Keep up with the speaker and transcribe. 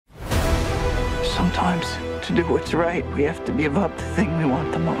Sometimes, to do what's right, we have to give up the thing we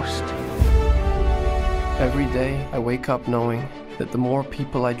want the most. Every day, I wake up knowing that the more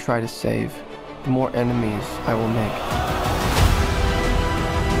people I try to save, the more enemies I will make.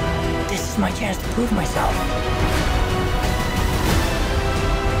 This is my chance to prove myself.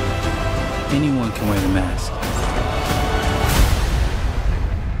 Anyone can wear the mask.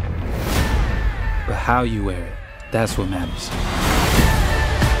 But how you wear it, that's what matters.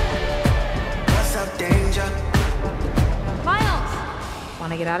 What's up, danger? Miles!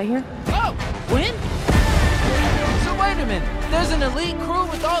 Wanna get out of here? Oh! When? So wait a minute. There's an elite crew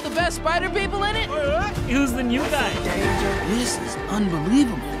with all the best spider people in it? Who's the new guy? This is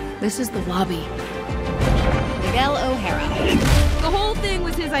unbelievable. This is the lobby. Miguel O'Hara. The whole thing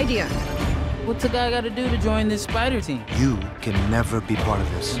was his idea. What's a guy got to do to join this spider team? You can never be part of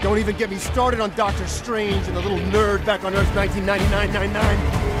this. Don't even get me started on Doctor Strange and the little nerd back on Earth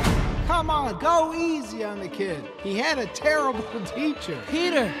 1999-99. Come on, go easy on the kid. He had a terrible teacher.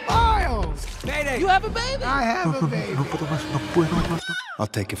 Peter! Miles! Mayday! You have a baby? I have a baby. I'll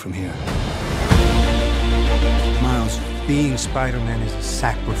take it from here. Miles, being Spider-Man is a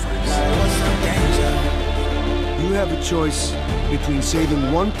sacrifice. You have a choice between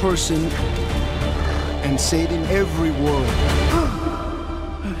saving one person and saving every world.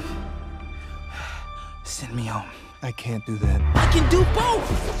 Send me home. I can't do that. I can do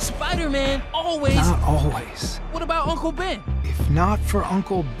both! Spider-Man always... Not always. What about Uncle Ben? If not for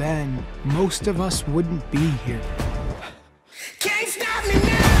Uncle Ben, most of us wouldn't be here. Can't stop me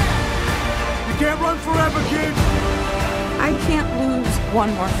now! You can't run forever, kid! I can't lose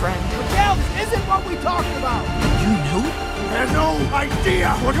one more friend. Miguel, this isn't what we talked about! You knew? You have no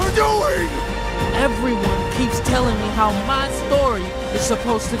idea what you're doing! Everyone keeps telling me how my story is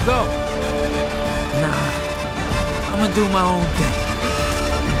supposed to go. Nah, I'm gonna do my own thing.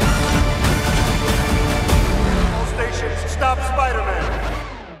 All stations, stop Spider-Man!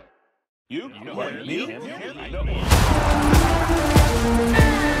 You? What, me?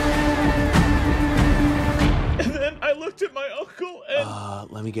 And then I looked at my uncle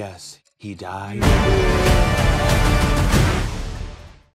and... Let me guess. He died?